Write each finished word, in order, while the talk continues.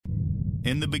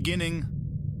In the beginning,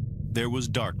 there was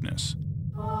darkness.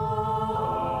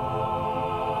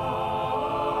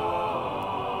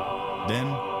 Then,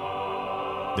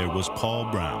 there was Paul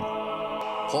Brown.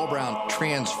 Paul Brown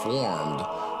transformed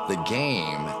the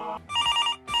game.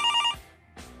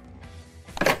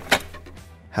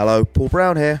 Hello, Paul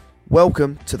Brown here.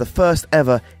 Welcome to the first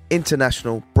ever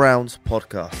International Browns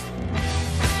podcast.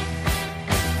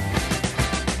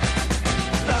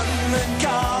 London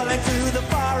calling to the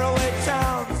faraway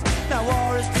towns. Now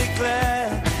war is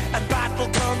declared and battle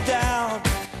come down.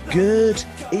 Good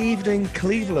evening,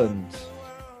 Cleveland.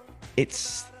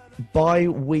 It's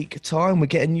bye-week time. We're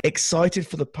getting excited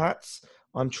for the Pats.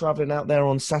 I'm traveling out there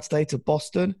on Saturday to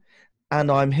Boston, and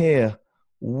I'm here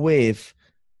with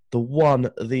the one,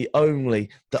 the only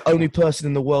person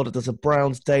in the world that does a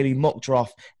Browns Daily Mock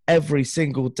Draft every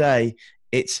single day.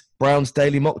 It's Browns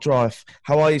Daily Mock Draft.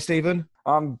 How are you, Stephen?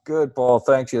 I'm good, Paul.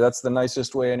 Thank you. That's the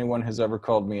nicest way anyone has ever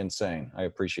called me insane. I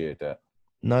appreciate that.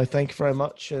 No, thank you very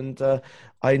much. And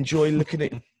I enjoy looking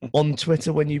at on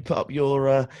Twitter when you put up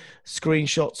your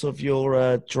screenshots of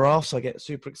your drafts. I get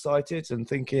super excited and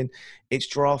thinking it's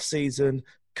draft season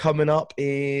coming up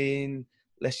in,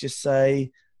 let's just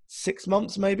say, 6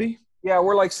 months maybe. Yeah,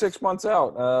 we're like 6 months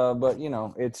out, but you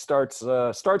know, it starts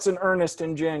in earnest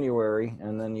in January,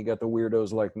 and then you got the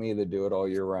weirdos like me that do it all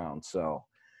year round. So,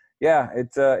 yeah,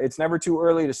 it's never too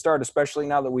early to start, especially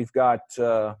now that we've got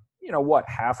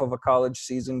half of a college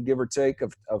season, give or take,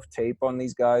 of tape on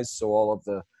these guys. So all of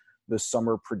the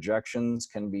summer projections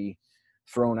can be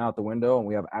thrown out the window, and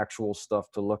we have actual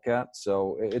stuff to look at.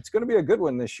 So it's going to be a good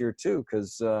one this year too,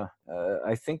 because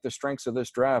I think the strengths of this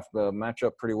draft match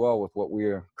up pretty well with what we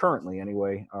are currently,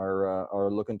 anyway, are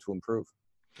looking to improve.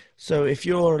 So if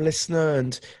you're a listener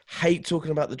and hate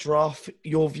talking about the draft,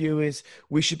 your view is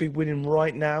we should be winning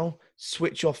right now,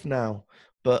 switch off now.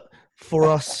 But for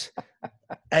us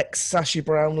ex-Sashi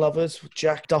Brown lovers,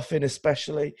 Jack Duffin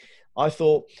especially, I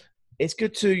thought it's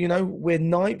good to, we're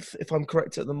ninth, if I'm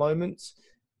correct at the moment,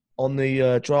 on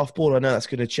the draft board. I know that's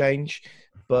going to change,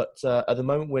 but at the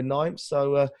moment we're ninth.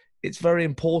 So it's very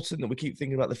important that we keep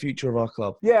thinking about the future of our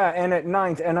club. Yeah, and at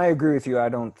ninth, and I agree with you, I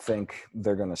don't think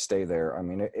they're going to stay there. I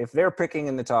mean, if they're picking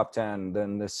in the top 10,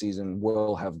 then this season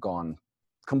will have gone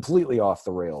completely off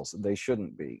the rails. They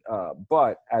shouldn't be.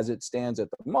 But as it stands at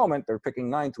the moment, they're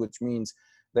picking ninth, which means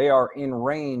they are in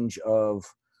range of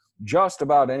just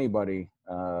about anybody,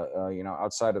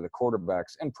 outside of the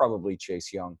quarterbacks and probably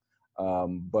Chase Young.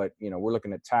 But, we're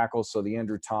looking at tackles. So the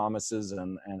Andrew Thomases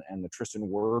and the Tristan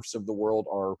Wirfs of the world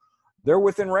they're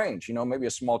within range, maybe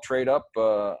a small trade up,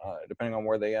 depending on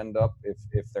where they end up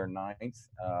if they're ninth.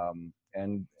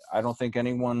 And I don't think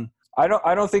anyone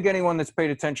that's paid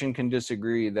attention can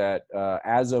disagree that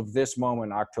as of this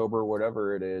moment, October,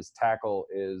 whatever it is, tackle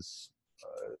is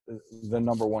the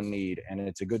number one need, and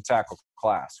it's a good tackle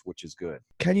class, which is good.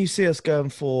 Can you see us going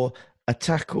for a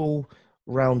tackle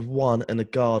round 1 and a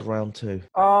guard round 2?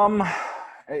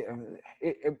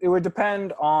 It would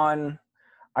depend on.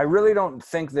 I really don't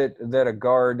think that a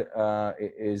guard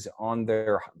is on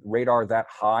their radar that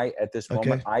high at this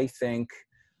moment. Okay. I think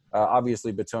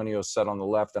obviously Bitonio's set on the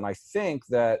left, and I think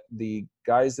that the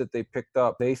guys that they picked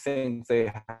up, they think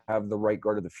they have the right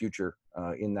guard of the future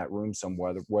in that room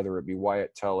somewhere, whether it be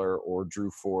Wyatt Teller or Drew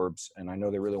Forbes. And I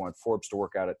know they really want Forbes to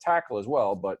work out at tackle as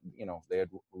well, but they had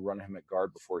run him at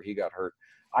guard before he got hurt.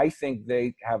 I think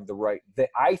they have the right.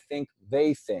 I think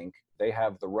they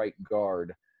have the right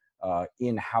guard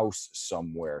in-house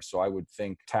somewhere. So I would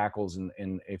think tackles,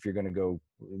 and if you're going to go,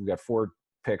 we've got 4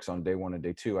 picks on day 1 and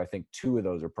day 2. I think 2 of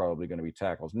those are probably going to be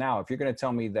tackles. Now, if you're going to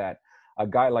tell me that a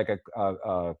guy like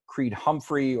a Creed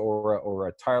Humphrey or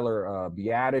a Tyler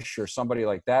Biadasz or somebody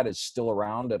like that is still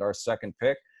around at our second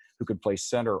pick, who could play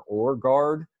center or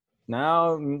guard,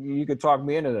 now you could talk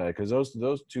me into that, because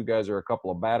those 2 guys are a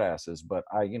couple of badasses. But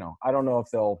I don't know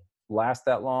if they'll last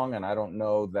that long, and I don't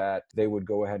know that they would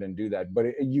go ahead and do that. But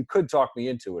you could talk me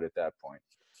into it at that point.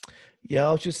 Yeah,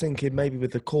 I was just thinking maybe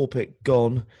with the core pick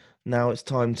gone, now it's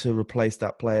time to replace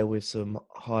that player with some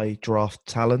high draft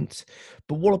talent.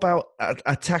 But what about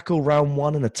a tackle round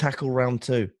 1 and a tackle round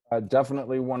 2?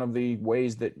 Definitely one of the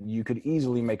ways that you could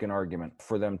easily make an argument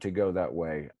for them to go that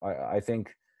way. I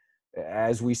think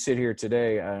as we sit here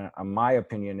today, my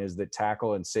opinion is that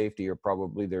tackle and safety are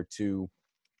probably their 2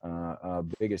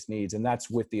 biggest needs. And that's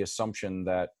with the assumption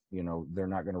that, they're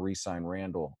not going to re-sign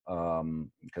Randall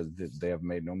because they have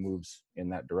made no moves in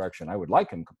that direction. I would like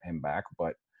him back,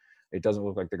 but it doesn't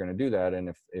look like they're going to do that.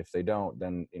 And if they don't,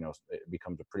 then, it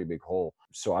becomes a pretty big hole.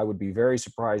 So I would be very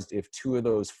surprised if 2 of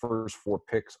those first 4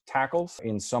 picks tackles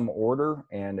in some order,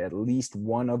 and at least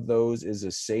one of those is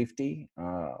a safety.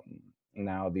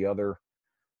 Now, the other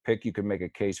pick, you could make a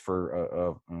case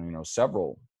for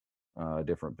several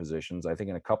different positions. I think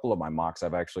in a couple of my mocks,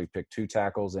 I've actually picked 2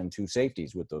 tackles and 2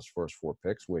 safeties with those first 4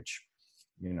 picks, which,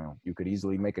 you could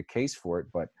easily make a case for it.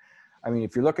 But I mean,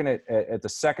 if you're looking at the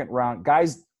second round,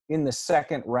 guys in the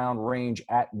second round range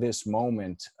at this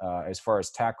moment, as far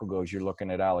as tackle goes, you're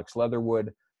looking at Alex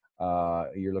Leatherwood.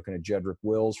 You're looking at Jedrick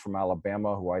Wills from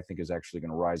Alabama, who I think is actually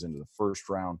going to rise into the first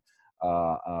round.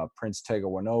 Prince Tega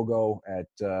Wanogo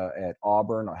at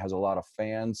Auburn has a lot of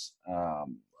fans.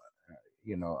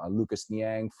 Lucas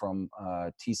Niang from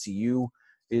TCU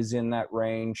is in that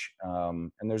range.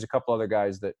 And there's a couple other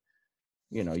guys that,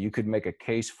 you could make a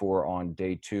case for on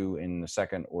day 2 in the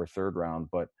second or third round.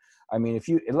 But I mean, if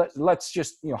let's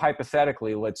just,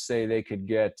 hypothetically, let's say they could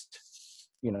get,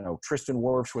 Tristan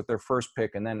Wirfs with their first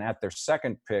pick, and then at their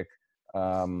second pick,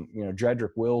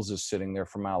 Jedrick Wills is sitting there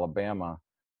from Alabama.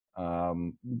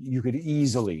 You could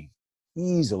easily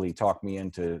talk me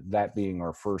into that being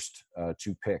our first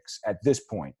 2 picks at this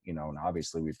point, and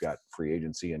obviously we've got free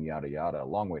agency and yada, yada, a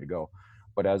long way to go.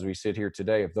 But as we sit here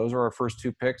today, if those are our first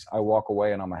 2 picks, I walk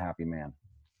away and I'm a happy man.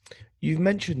 You've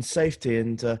mentioned safety,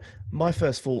 and my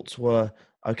first thoughts were,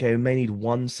 okay, we may need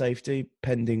 1 safety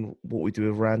pending what we do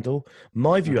with Randall.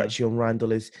 My view actually on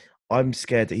Randall is I'm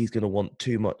scared that he's going to want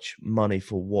too much money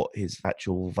for what his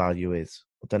actual value is.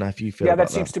 I don't know if you feel about that. Yeah,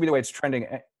 that seems to be the way it's trending.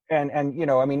 And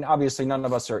I mean, obviously none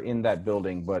of us are in that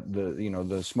building, but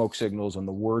the smoke signals and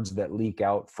the words that leak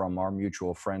out from our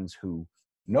mutual friends who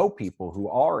know people who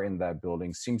are in that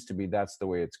building seems to be that's the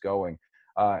way it's going.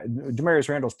 Demarius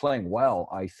Randall's playing well,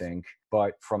 I think,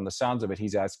 but from the sounds of it,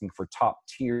 he's asking for top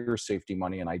tier safety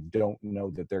money, and I don't know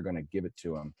that they're going to give it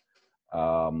to him.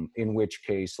 In which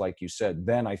case, like you said,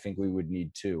 then I think we would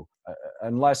need 2.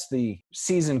 Unless the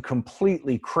season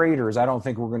completely craters, I don't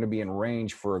think we're going to be in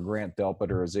range for a Grant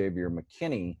Delpit or a Xavier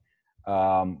McKinney.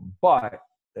 But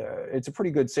it's a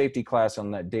pretty good safety class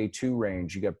on that day 2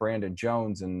 range. You got Brandon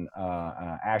Jones and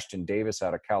Ashton Davis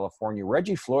out of California.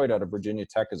 Reggie Floyd out of Virginia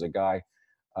Tech is a guy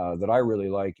that I really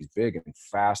like. He's big and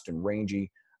fast and rangy.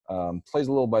 Plays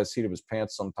a little by the seat of his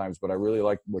pants sometimes, but I really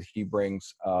like what he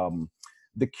brings.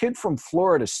 The kid from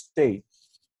Florida State,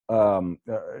 Nazeldreen,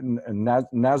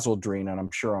 and I'm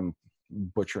sure I'm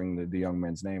butchering the young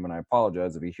man's name, and I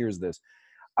apologize if he hears this.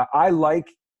 I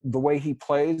like the way he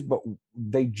plays, but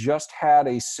they just had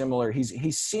a similar –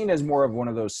 he's seen as more of one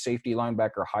of those safety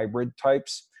linebacker hybrid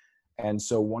types. And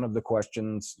so one of the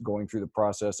questions going through the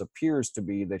process appears to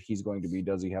be that he's going to be,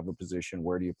 does he have a position?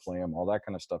 Where do you play him? All that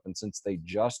kind of stuff. And since they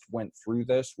just went through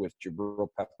this with Jabril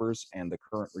Peppers and the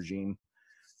current regime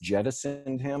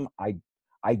jettisoned him, I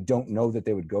don't know that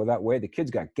they would go that way. The kid's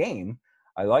got game.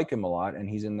 I like him a lot, and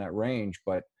he's in that range,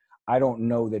 but I don't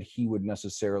know that he would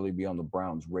necessarily be on the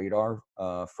Browns' radar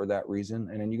for that reason.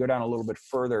 And then you go down a little bit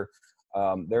further,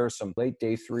 there are some late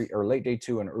day 2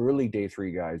 and early day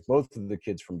 3 guys. Both of the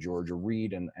kids from Georgia,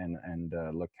 Reed and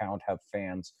LeCount, have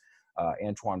fans.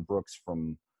 Antoine Brooks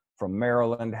from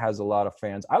Maryland has a lot of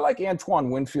fans. I like Antoine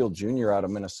Winfield Jr. out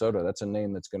of Minnesota. That's a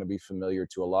name that's going to be familiar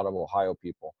to a lot of Ohio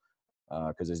people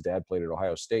because his dad played at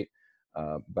Ohio State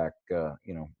back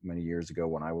many years ago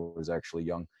when I was actually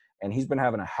young. And he's been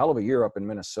having a hell of a year up in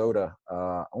Minnesota.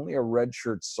 Only a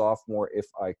redshirt sophomore, if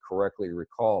I correctly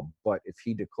recall. But if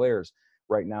he declares,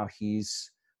 right now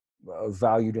he's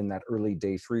valued in that early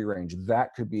day 3 range.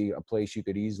 That could be a place you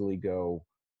could easily go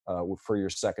for your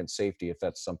second safety if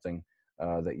that's something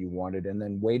that you wanted. And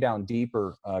then way down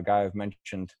deeper, a guy I've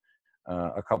mentioned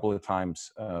a couple of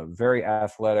times, very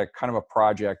athletic, kind of a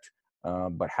project,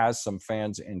 but has some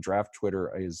fans in draft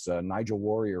Twitter, is Nigel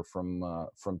Warrior from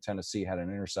Tennessee. Had an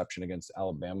interception against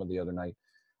Alabama the other night.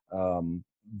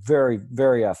 Very,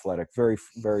 very athletic, very,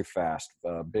 very fast,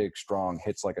 big, strong,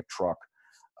 hits like a truck.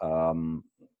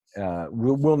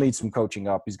 We'll need some coaching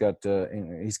up.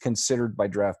 He's considered by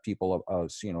draft people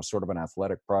as sort of an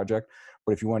athletic project.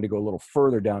 But if you wanted to go a little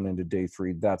further down into day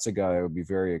 3, that's a guy I would be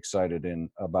very excited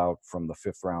about from the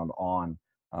 5th round on.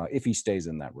 If he stays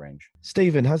in that range.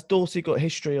 Stephen, has Dorsey got a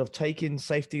history of taking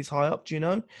safeties high up, do you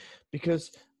know? Because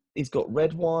he's got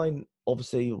Redwine,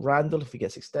 obviously Randall if he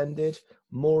gets extended,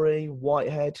 Morey,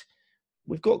 Whitehead.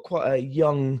 We've got quite a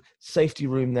young safety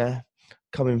room there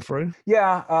coming through.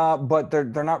 Yeah, but they're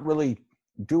not really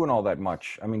doing all that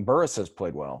much. I mean, Burris has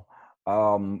played well.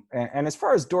 And as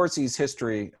far as Dorsey's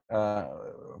history,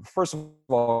 first of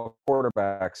all,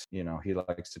 quarterbacks, he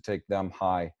likes to take them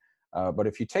high. But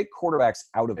if you take quarterbacks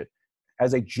out of it,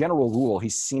 as a general rule, he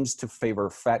seems to favor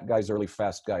fat guys early,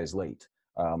 fast guys late.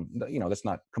 That's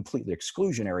not completely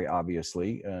exclusionary,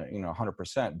 obviously,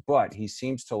 100%. But he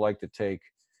seems to like to take,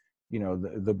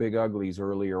 the big uglies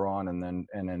earlier on, and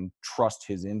then trust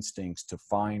his instincts to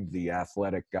find the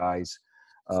athletic guys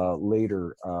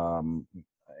later.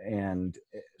 And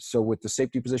so with the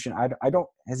safety position, I don't,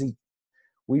 has he,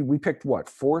 we picked what,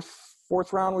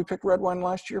 fourth round? We picked Redwine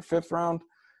last year, fifth round,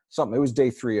 something. It was day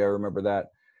 3. I remember that.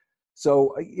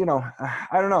 So,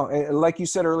 I don't know. Like you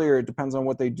said earlier, it depends on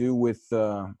what they do with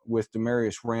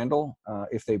Demarius Randall.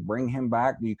 If they bring him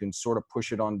back, you can sort of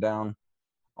push it on down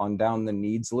the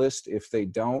needs list. If they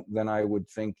don't, then I would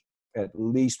think at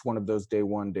least one of those day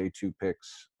 1, day 2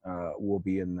 picks will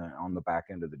be on the back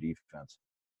end of the defense.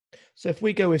 So if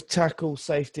we go with tackle,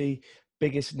 safety,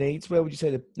 biggest needs, where would you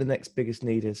say the next biggest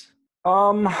need is?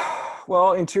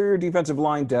 Well, interior defensive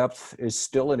line depth is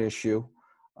still an issue.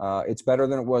 It's better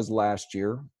than it was last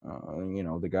year.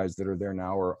 The guys that are there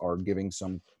now are giving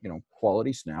some,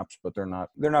 quality snaps, but they're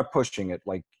not pushing it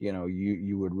like,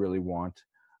 you would really want.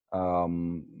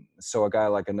 So a guy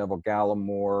like a Neville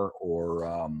Gallimore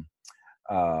or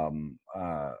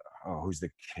who's the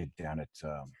kid down at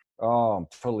I'm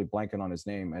totally blanking on his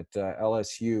name at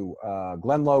LSU.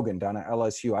 Glenn Logan down at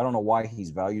LSU. I don't know why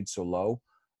he's valued so low,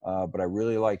 but I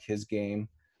really like his game.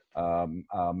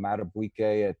 Matt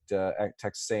Abuike at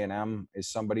Texas A&M is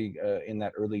somebody in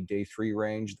that early day 3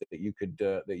 range that you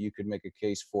could make a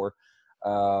case for.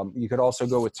 You could also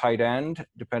go with tight end,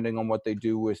 depending on what they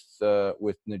do with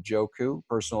Njoku.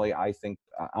 Personally, I think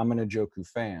I'm an Njoku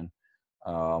fan,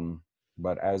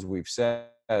 but as we've said,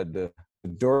 the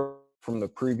door from the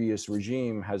previous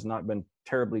regime has not been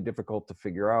terribly difficult to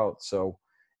figure out. So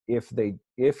if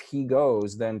he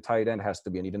goes, then tight end has to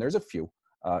be a need, and there's a few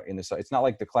in this. It's not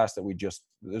like the class that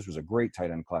this was a great tight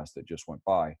end class that just went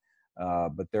by,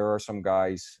 but there are some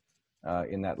guys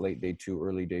in that late day 2,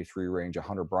 early day 3 range.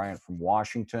 Hunter Bryant from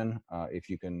Washington, if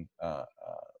you can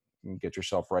get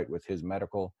yourself right with his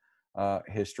medical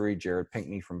history. Jared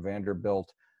Pinkney from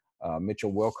Vanderbilt.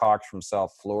 Mitchell Wilcox from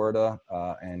South Florida,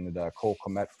 and Cole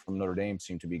Kmet from Notre Dame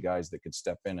seem to be guys that could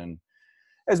step in and,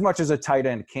 as much as a tight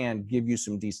end can, give you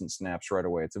some decent snaps right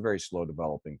away. It's a very slow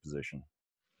developing position.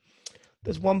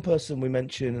 There's one person we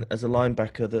mentioned as a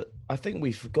linebacker that I think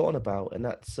we've forgotten about, and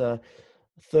that's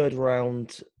third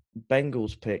round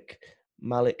Bengals pick,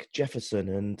 Malik Jefferson.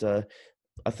 And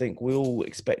I think we all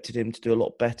expected him to do a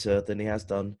lot better than he has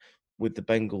done with the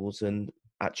Bengals, and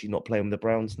actually not playing with the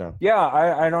Browns now. Yeah,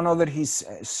 I don't know that he's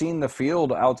seen the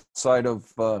field outside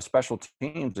of special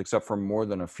teams, except for more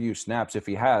than a few snaps. If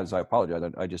he has, I apologize.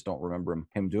 I just don't remember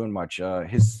him doing much.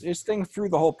 His thing through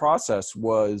the whole process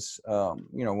was,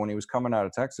 when he was coming out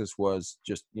of Texas, was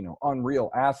just, unreal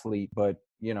athlete, but,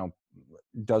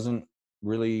 doesn't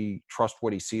really trust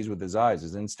what he sees with his eyes.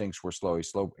 His instincts were slow.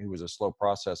 He was a slow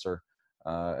processor.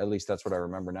 At least that's what I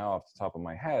remember now off the top of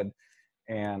my head.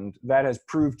 And that has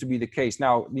proved to be the case.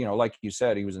 Now, like you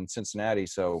said, he was in Cincinnati.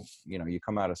 So, you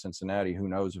come out of Cincinnati, who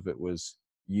knows if it was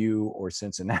you or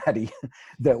Cincinnati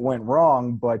that went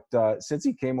wrong. But since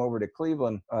he came over to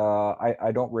Cleveland,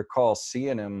 I don't recall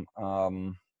seeing him.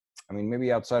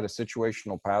 Maybe outside of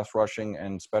situational pass rushing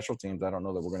and special teams, I don't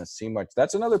know that we're going to see much.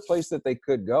 That's another place that they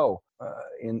could go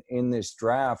in this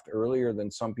draft earlier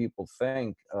than some people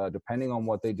think, depending on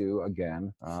what they do,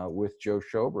 again, with Joe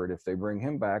Schobert. If they bring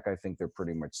him back, I think they're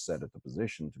pretty much set at the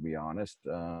position, to be honest.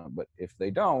 But if they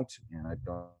don't, and I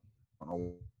don't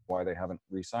know why they haven't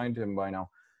re-signed him by now,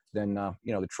 then,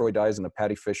 the Troy Dyes and the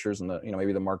Patty Fishers and the,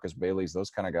 maybe the Marcus Baileys,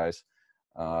 those kind of guys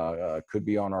could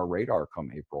be on our radar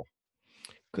come April.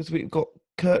 Because we've got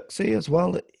Kirksey as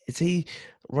well. Is he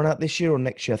run out this year or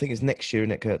next year? I think it's next year,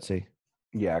 isn't it, Kirksey?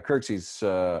 Yeah, Kirksey's.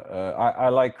 I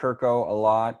like Kirko a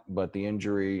lot, but the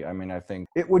injury. I think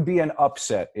it would be an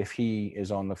upset if he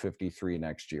is on the 53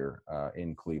 next year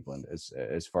in Cleveland.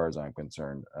 As far as I'm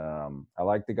concerned, I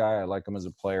like the guy. I like him as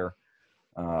a player.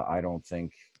 I don't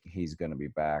think he's going to be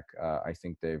back. I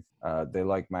think they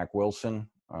like Mac Wilson.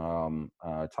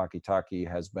 Taki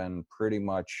has been pretty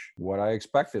much what I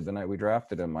expected the night we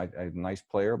drafted him. A nice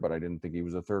player, but I didn't think he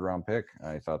was a 3rd round pick.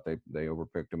 I thought they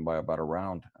overpicked him by about a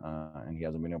round, and he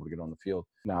hasn't been able to get on the field.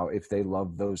 Now, if they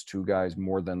love those two guys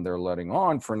more than they're letting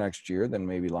on for next year, then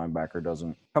maybe linebacker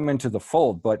doesn't come into the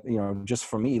fold. But, just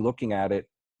for me looking at it,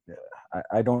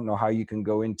 I don't know how you can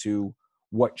go into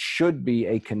what should be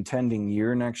a contending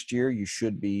year next year. You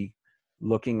should be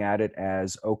looking at it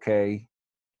as, okay,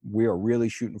 we are really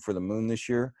shooting for the moon this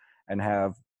year, and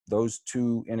have those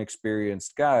two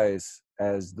inexperienced guys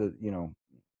as the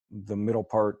middle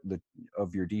part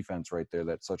of your defense right there.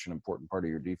 That's such an important part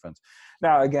of your defense.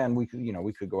 Now, again, we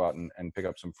could go out and pick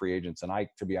up some free agents. And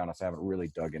to be honest, I haven't really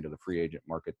dug into the free agent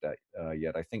market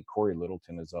yet. I think Corey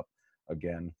Littleton is up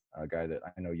again, a guy that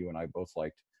I know you and I both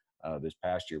liked this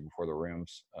past year before the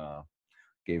Rams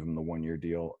gave him the 1-year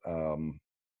deal.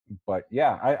 But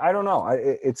yeah, I don't know.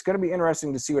 It's going to be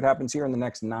interesting to see what happens here in the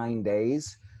next 9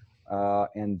 days.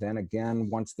 And then again,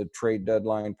 once the trade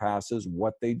deadline passes,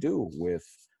 what they do with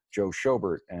Joe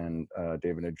Schobert and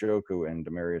David Njoku and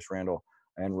Demarius Randall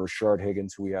and Rashard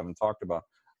Higgins, who we haven't talked about.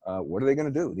 What are they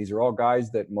going to do? These are all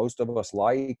guys that most of us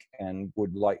like and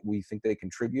we think they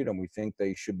contribute and we think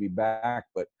they should be back.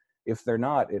 But if they're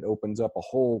not, it opens up a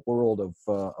whole world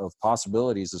of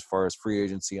possibilities as far as free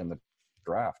agency and the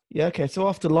draft. Yeah, okay. So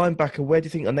after linebacker, where do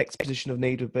you think the next position of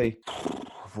need would be?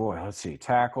 Boy, let's see.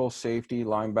 Tackle, safety,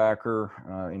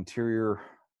 linebacker, interior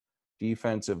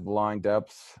defensive line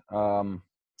depth.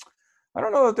 I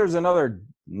don't know that there's another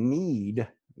need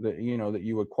that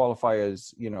you would qualify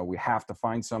as, we have to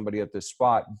find somebody at this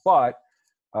spot, but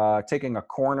taking a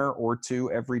corner or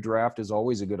two every draft is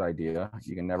always a good idea.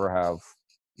 You can never have,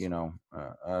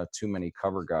 too many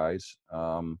cover guys.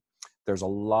 There's a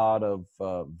lot of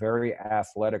very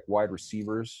athletic wide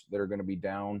receivers that are going to be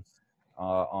down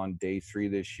on day 3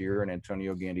 this year, and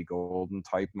Antonio Gandy Golden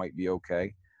type might be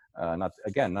okay. Not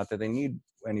that they need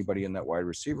anybody in that wide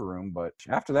receiver room, but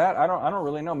after that, I don't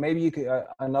really know. Maybe you could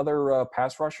another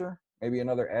pass rusher, maybe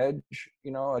another edge,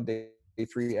 a day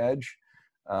 3 edge,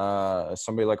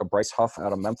 somebody like a Bryce Huff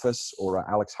out of Memphis or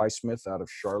Alex Highsmith out of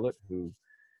Charlotte, who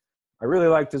I really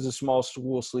liked as a small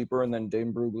school sleeper. And then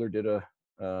Dane Brugler did a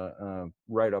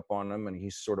write up on him, and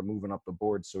he's sort of moving up the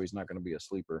board, so he's not going to be a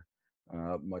sleeper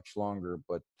much longer.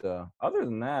 But other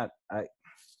than that, I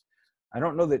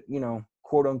don't know that,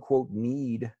 quote unquote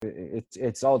need.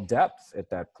 It's all depth at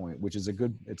that point, which is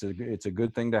it's a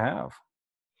good thing to have.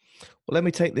 Well, let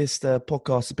me take this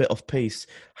podcast a bit off piece.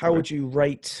 How would you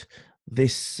rate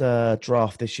this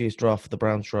draft, this year's draft for the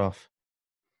Browns draft?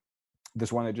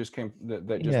 This one that just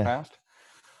passed?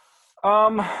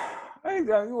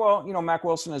 Mac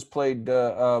Wilson has played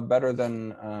better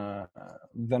than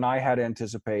I had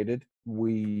anticipated.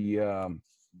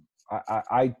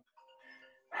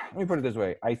 Let me put it this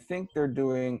way. I think they're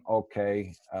doing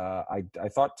okay. I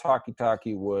thought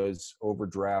Taki was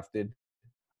overdrafted.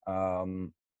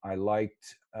 I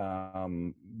liked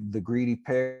the greedy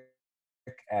pick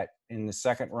in the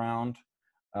second round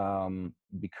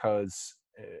because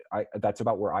that's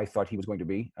about where I thought he was going to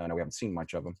be. I know we haven't seen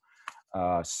much of him.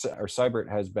 Seibert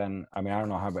has been, I don't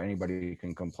know how anybody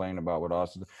can complain about what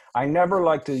Austin. I never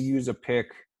like to use a pick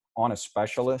on a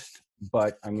specialist,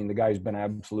 but the guy's been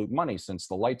absolute money since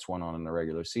the lights went on in the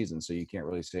regular season, so you can't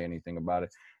really say anything about it.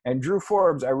 And Drew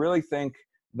Forbes, I really think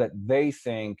that they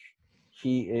think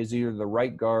he is either the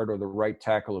right guard or the right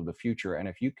tackle of the future. And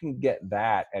if you can get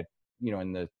that at,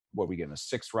 in the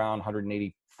 6th round,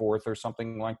 184th or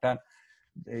something like that,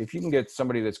 if you can get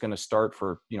somebody that's going to start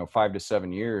for 5 to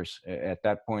 7 years at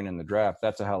that point in the draft,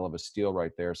 that's a hell of a steal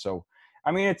right there. So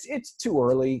it's too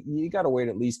early. You got to wait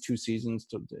at least 2 seasons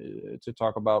to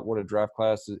talk about what a draft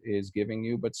class is giving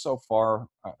you. But so far,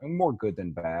 more good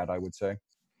than bad, I would say.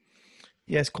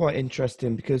 Yeah, it's quite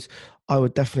interesting because I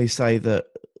would definitely say that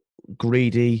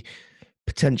greedy,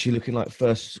 potentially looking like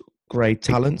first grade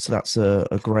talent. So that's a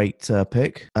great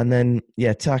pick. And then,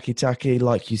 Taki,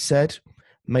 like you said,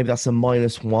 maybe that's a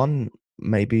 -1.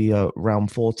 Maybe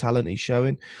round 4 talent he's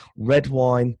showing. Red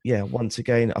Wine, once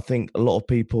again, I think a lot of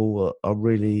people are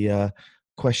really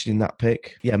questioning that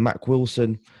pick. Mac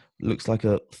Wilson looks like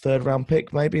a 3rd round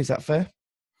pick, maybe. Is that fair?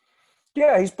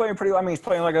 Yeah, he's playing pretty well. He's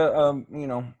playing like a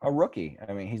rookie.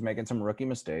 He's making some rookie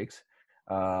mistakes.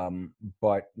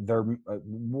 But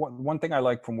one thing I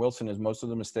like from Wilson is most of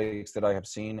the mistakes that I have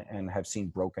seen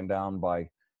broken down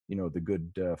by the good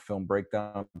film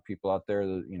breakdown people out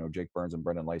there, Jake Burns and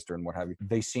Brendan Leister and what have you.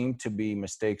 They seem to be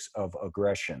mistakes of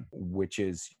aggression, which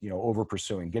is, over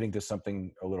pursuing, getting to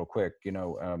something a little quick,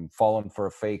 falling for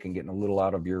a fake and getting a little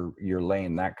out of your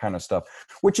lane, that kind of stuff,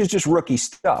 which is just rookie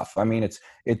stuff.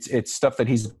 It's stuff that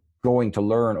he's going to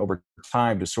learn over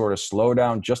time to sort of slow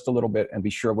down just a little bit and be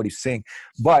sure of what he's saying.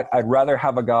 But I'd rather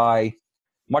have a guy,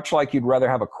 much like you'd rather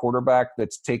have a quarterback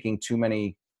that's taking too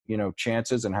many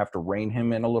chances and have to rein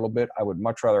him in a little bit. I would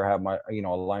much rather have a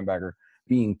linebacker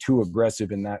being too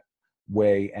aggressive in that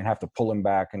way and have to pull him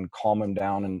back and calm him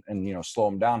down and slow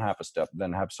him down half a step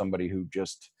than have somebody who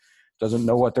just doesn't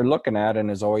know what they're looking at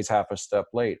and is always half a step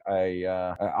late.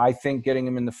 I think getting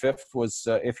him in the 5th was,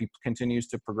 if he continues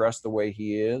to progress the way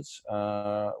he is,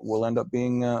 will end up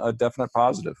being a definite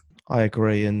positive. I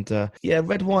agree. And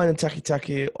Red Wine and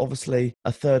Taki, obviously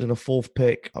a 3rd and a 4th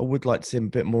pick. I would like to see him a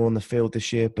bit more on the field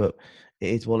this year, but it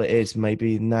is what it is.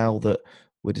 Maybe now that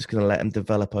we're just going to let him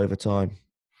develop over time.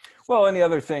 Well, and the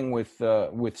other thing with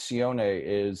Sione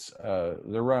is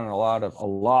they're running a lot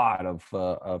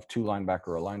of two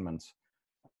linebacker alignments,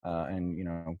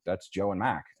 and that's Joe and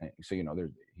Mac. So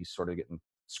he's sort of getting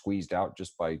squeezed out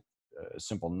just by a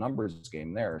simple numbers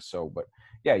game there. So, but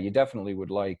yeah, you definitely would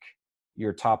like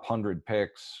your top 100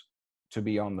 picks to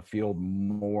be on the field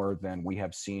more than we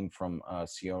have seen from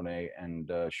Sione and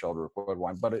Sheldrick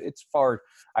Woodwine. But it's far.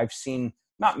 I've seen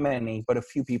not many, but a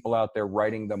few people out there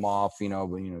writing them off.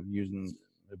 Using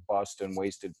the bust and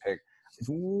wasted pick. It's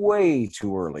way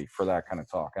too early for that kind of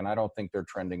talk, and I don't think they're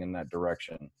trending in that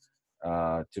direction.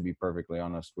 To be perfectly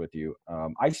honest with you,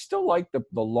 I still like the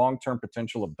long-term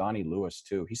potential of Donnie Lewis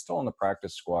too. He's still in the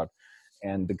practice squad,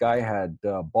 and the guy had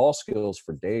ball skills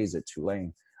for days at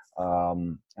Tulane.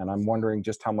 And I'm wondering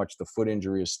just how much the foot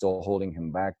injury is still holding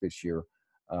him back this year.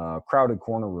 Crowded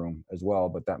corner room as well,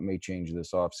 but that may change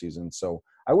this offseason. So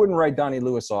I wouldn't write Donnie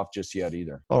Lewis off just yet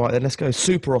either. All right, then let's go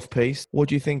super off piece. What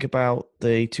do you think about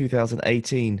the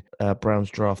 2018 Browns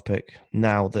draft pick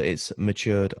now that it's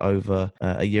matured over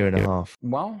a year and a half?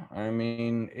 Well, I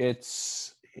mean,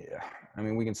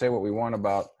 we can say what we want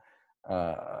about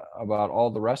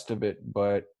all the rest of it,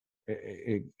 but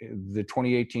the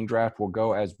 2018 draft will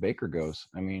go as Baker goes.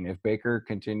 I mean, if Baker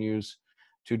continues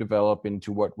to develop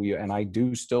into and I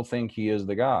do still think he is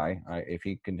the guy, if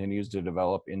he continues to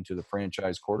develop into the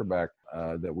franchise quarterback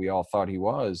that we all thought he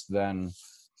was, then,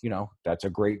 that's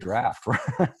a great draft.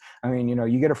 I mean,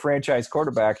 you get a franchise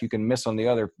quarterback, you can miss on the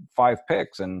other 5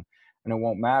 picks and it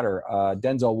won't matter.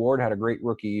 Denzel Ward had a great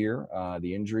rookie year.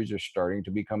 The injuries are starting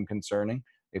to become concerning.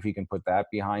 If he can put that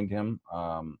behind him,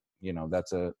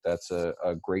 that's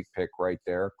a great pick right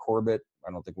there. Corbett, I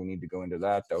don't think we need to go into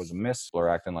that. That was a miss. They're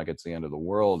acting like it's the end of the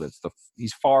world.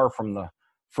 He's far from the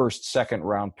first, second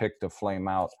round pick to flame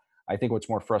out. I think what's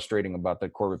more frustrating about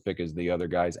that Corbett pick is the other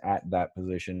guys at that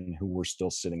position who were still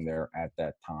sitting there at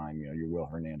that time. Your Will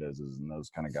Hernandez's and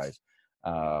those kind of guys.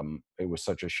 It was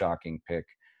such a shocking pick.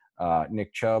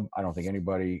 Nick Chubb, I don't think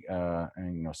anybody,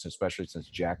 especially since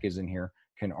Jack isn't here,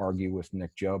 can argue with the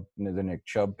Nick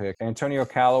Chubb pick. Antonio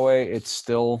Callaway,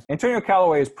 Antonio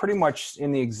Callaway is pretty much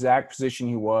in the exact position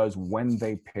he was when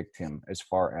they picked him, as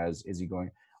far as, is he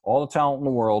going, all the talent in the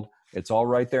world, it's all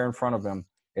right there in front of him.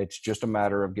 It's just a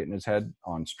matter of getting his head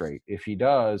on straight. If he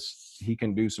does, he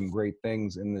can do some great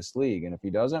things in this league. And if he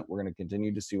doesn't, we're going to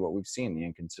continue to see what we've seen, the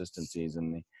inconsistencies,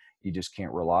 and you just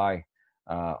can't rely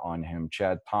on him.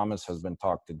 Chad Thomas has been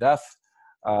talked to death.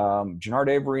 Jannard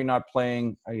Avery not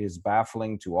playing is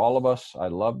baffling to all of us. I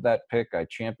love that pick. I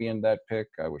championed that pick.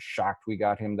 I was shocked we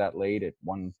got him that late at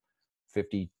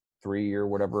 153 or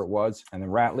whatever it was. And then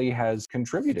Ratley has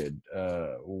contributed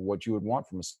what you would want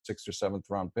from a 6th or 7th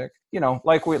round pick.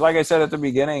 Like I said at the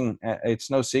beginning,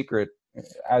 it's no secret.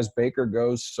 As Baker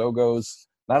goes, so goes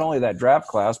not only that draft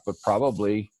class, but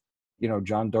probably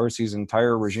John Dorsey's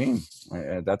entire regime.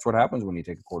 That's what happens when you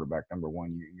take a quarterback number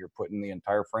 1. You're putting the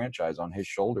entire franchise on his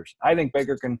shoulders. I think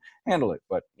Baker can handle it,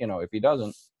 but if he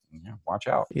doesn't, watch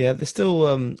out. Yeah, there's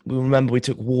still. We remember we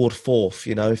took Ward 4th.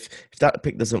 If that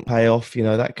pick doesn't pay off,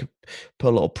 that could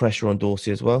put a lot of pressure on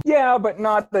Dorsey as well. Yeah, but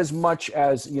not as much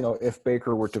as if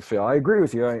Baker were to fail. I agree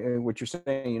with you. What you're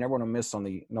saying, you never want to miss on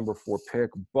the number 4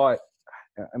 pick, but.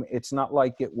 I mean, it's not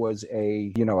like it was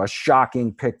a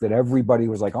shocking pick that everybody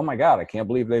was like, oh my God, I can't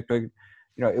believe they picked.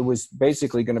 It was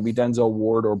basically going to be Denzel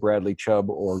Ward or Bradley Chubb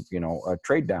or, a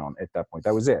trade down at that point.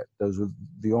 That was it. Those were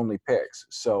the only picks.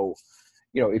 So,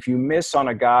 if you miss on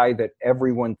a guy that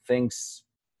everyone thinks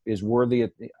is worthy,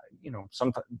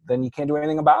 sometimes then you can't do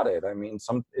anything about it. I mean,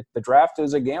 the draft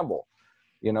is a gamble.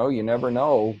 You never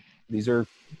know. These are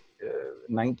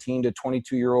 19 to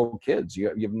 22-year-old kids. You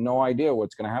have no idea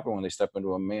what's going to happen when they step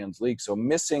into a man's league. So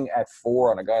missing at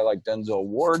 4 on a guy like Denzel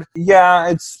Ward, yeah,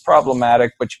 it's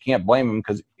problematic, but you can't blame him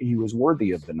because he was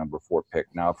worthy of the number 4 pick.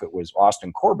 Now, if it was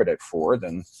Austin Corbett at 4,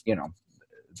 then,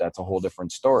 that's a whole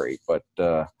different story. But,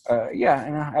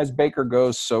 and as Baker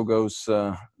goes, so goes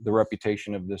the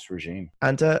reputation of this regime.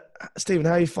 And, Stephen,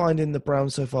 how are you finding the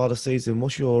Browns so far this season?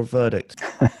 What's your verdict?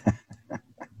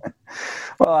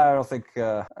 Well, I don't think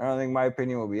my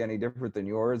opinion will be any different than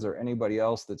yours or anybody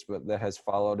else that has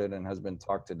followed it and has been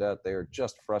talked to death. They are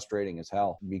just frustrating as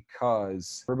hell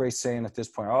because everybody's saying at this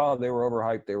point, oh, they were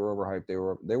overhyped. They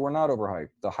were not overhyped.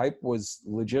 The hype was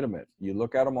legitimate. You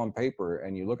look at them on paper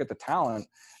and you look at the talent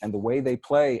and the way they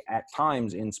play at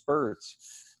times in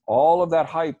spurts. All of that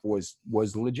hype was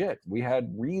legit. We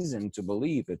had reason to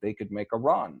believe that they could make a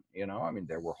run.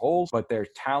 There were holes, but there's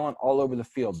talent all over the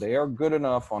field. They are good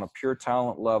enough on a pure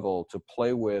talent level to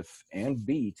play with and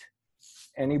beat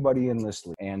anybody in this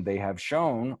league. And they have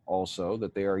shown also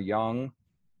that they are young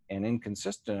and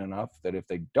inconsistent enough that if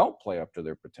they don't play up to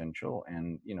their potential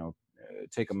and,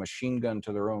 take a machine gun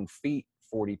to their own feet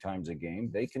 40 times a game,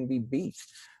 they can be beat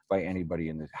by anybody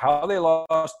in this. How they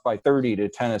lost by 30 to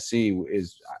Tennessee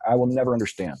I will never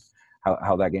understand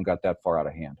how that game got that far out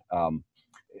of hand.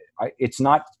 It's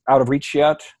not out of reach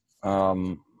yet.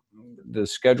 The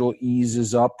schedule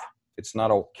eases up. It's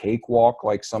not a cakewalk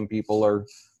like some people are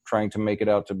trying to make it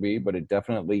out to be, but it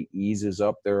definitely eases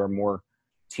up. There are more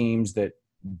teams that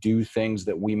do things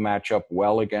that we match up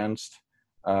well against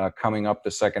coming up the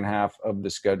second half of the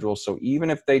schedule. So even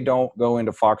if they don't go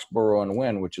into Foxborough and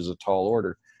win, which is a tall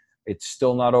order, it's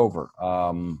still not over.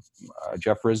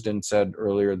 Jeff Risdon said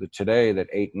earlier today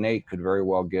that 8-8 could very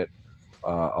well get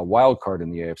a wild card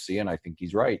in the AFC, and I think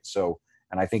he's right. So,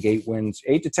 and I think 8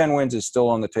 to 10 wins is still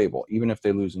on the table, even if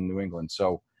they lose in New England.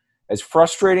 So, as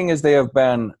frustrating as they have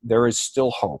been, there is still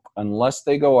hope, unless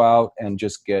they go out and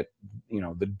just get,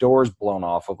 the doors blown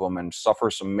off of them and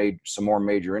suffer some more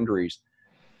major injuries.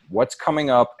 What's coming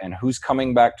up and who's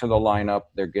coming back to the lineup?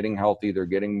 They're getting healthy. They're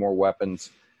getting more weapons.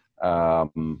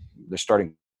 They're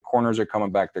starting corners are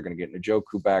coming back. They're going to get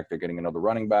Njoku back. They're getting another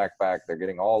running back back. They're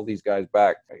getting all these guys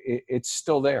back. It's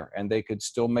still there, and they could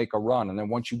still make a run. And then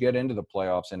once you get into the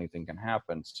playoffs, anything can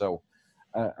happen. So,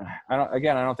 I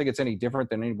don't think it's any different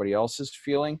than anybody else's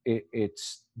feeling.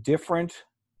 It's different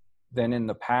than in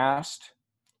the past,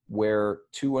 where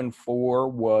 2-4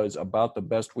 was about the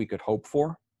best we could hope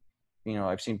for.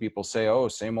 I've seen people say, "Oh,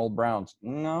 same old Browns."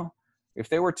 No. If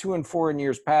they were 2-4 in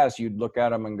years past, you'd look at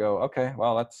them and go, "Okay,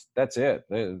 well, that's it.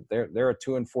 They're a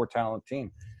 2-4 talent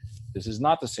team." This is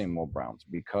not the same old Browns,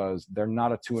 because they're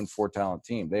not a 2-4 talent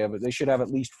team. They should have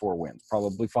at least 4 wins,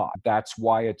 probably 5. That's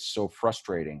why it's so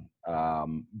frustrating,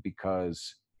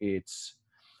 because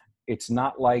it's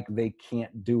not like they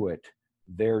can't do it.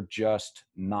 They're just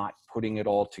not putting it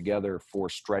all together for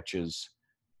stretches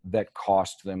that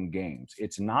cost them games.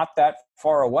 It's not that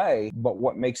far away, but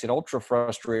what makes it ultra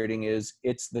frustrating is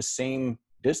it's the same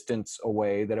distance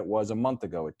away that it was a month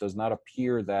ago. It does not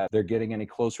appear that they're getting any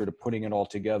closer to putting it all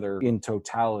together in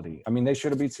totality. I mean, they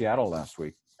should have beat Seattle last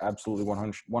week. Absolutely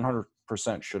 100%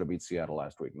 should have beat Seattle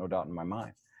last week. No doubt in my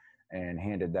mind. And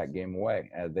handed that game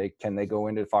away. Can they go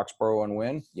into Foxborough and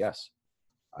win? Yes,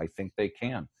 I think they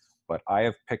can. But I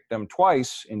have picked them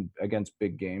twice against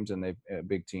big games and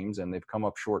big teams, and they've come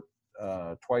up short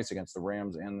twice against the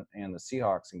Rams and the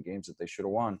Seahawks in games that they should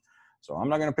have won. So I'm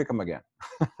not going to pick them again.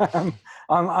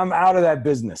 I'm out of that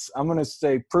business. I'm going to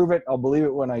say, prove it. I'll believe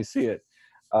it when I see it.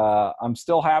 I'm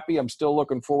still happy. I'm still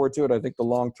looking forward to it. I think the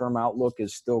long-term outlook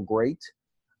is still great,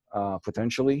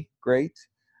 potentially great.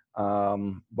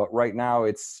 But right now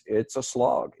it's a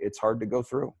slog. It's hard to go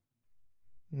through.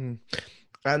 Mm.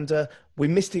 And we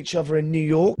missed each other in New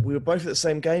York. We were both at the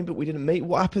same game, but we didn't meet.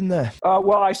 What happened there?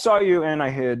 Well, I saw you and I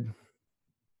hid.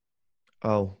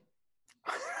 Oh.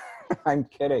 I'm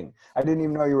kidding. I didn't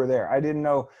even know you were there. I didn't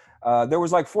know. There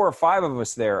was like 4 or 5 of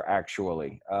us there,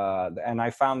 actually. And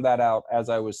I found that out as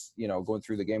I was, going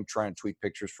through the game, trying to tweet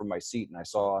pictures from my seat. And I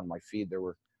saw on my feed there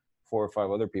were 4 or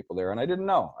 5 other people there. And I didn't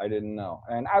know.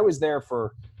 And I was there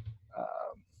for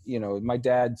my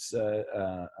dad's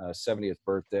 70th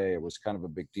birthday. It was kind of a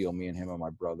big deal, me and him and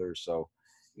my brother. So,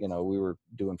 we were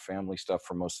doing family stuff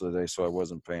for most of the day, so I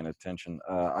wasn't paying attention.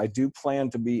 I do plan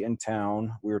to be in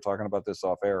town. We were talking about this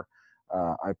off air.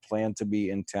 I plan to be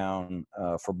in town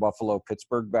for Buffalo,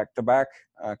 Pittsburgh back-to-back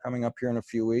coming up here in a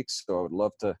few weeks. So I would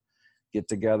love to get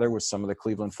together with some of the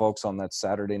Cleveland folks on that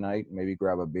Saturday night, maybe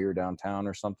grab a beer downtown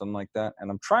or something like that. And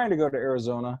I'm trying to go to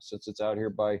Arizona since it's out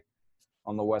here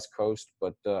on the West Coast,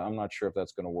 but I'm not sure if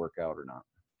that's going to work out or not.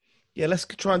 Yeah, let's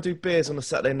try and do beers on a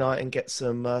Saturday night and get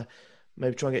some,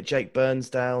 maybe try and get Jake Burns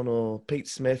down or Pete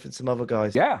Smith and some other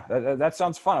guys. Yeah, that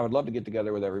sounds fun. I would love to get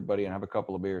together with everybody and have a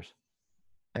couple of beers.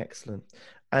 Excellent.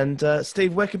 And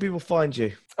Steve, where can people find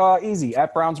you? Easy,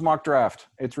 at BrownsMockDraft.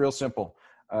 It's real simple.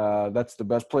 That's the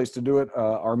best place to do it.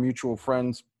 Our mutual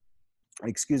friends,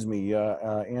 Anthony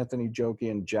Jokey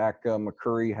and Jack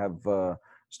McCurry have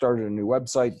started a new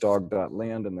website,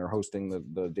 dog.land, and they're hosting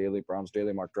the daily Browns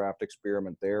Daily Mock Draft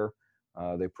experiment there.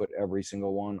 They put every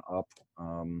single one up.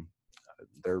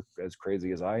 They're as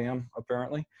crazy as I am,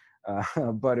 apparently.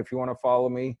 But if you want to follow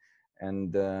me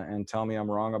and tell me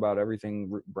I'm wrong about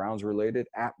everything Browns related,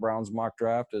 at Browns Mock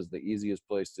Draft is the easiest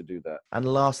place to do that. And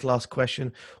last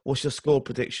question, what's your score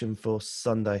prediction for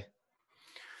Sunday?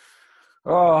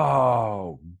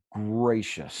 Oh,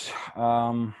 gracious.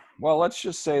 Well, let's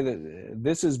just say that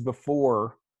this is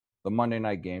before the Monday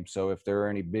night game. So if there are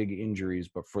any big injuries,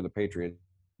 but for the Patriots,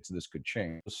 this could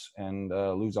change and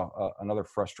lose another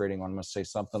frustrating one. I'm going to say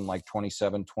something like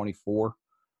 27-24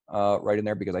 right in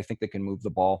there because I think they can move the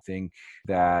ball. I think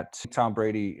that Tom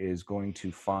Brady is going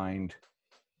to find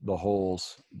the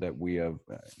holes that we have.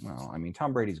 Well, I mean,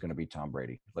 Tom Brady's going to be Tom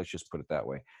Brady. Let's just put it that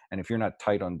way. And if you're not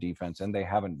tight on defense, and they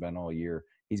haven't been all year,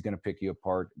 he's going to pick you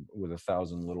apart with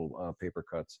 1,000 little paper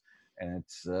cuts. And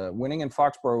it's winning in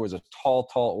Foxborough is a tall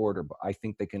order, but I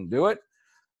think they can do it.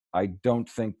 I don't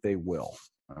think they will.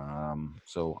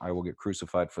 So I will get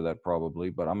crucified for that probably,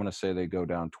 but I'm going to say they go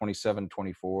down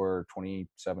 27-24,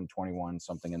 27-21,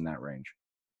 something in that range.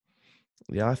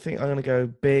 Yeah, I think I'm going to go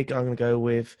big. I'm going to go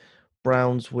with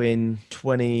Browns win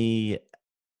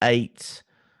 28,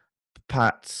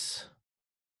 Pats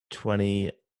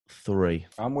 23.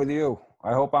 I'm with you.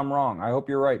 I hope I'm wrong. I hope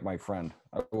you're right, my friend.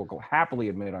 I will happily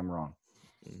admit I'm wrong.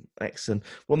 Excellent.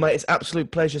 Well, mate, it's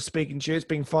absolute pleasure speaking to you. It's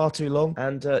been far too long.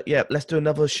 And yeah, let's do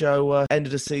another show end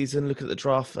of the season, look at the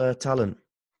draft talent.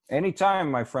 Anytime,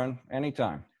 my friend.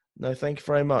 Anytime. No, thank you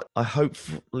very much.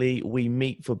 Hopefully we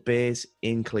meet for beers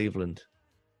in Cleveland.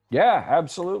 Yeah,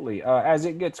 absolutely. As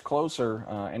it gets closer,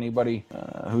 anybody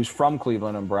who's from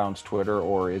Cleveland and Browns Twitter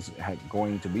or is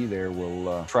going to be there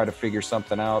will try to figure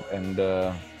something out, and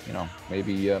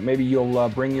maybe you'll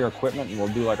bring your equipment and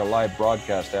we'll do like a live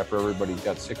broadcast after everybody's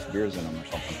got 6 beers in them or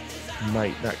something.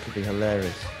 Mate, that could be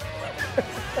hilarious.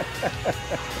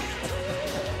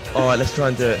 All right, let's try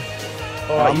and do it.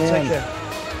 All right, you take care.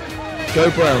 Go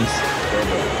Browns.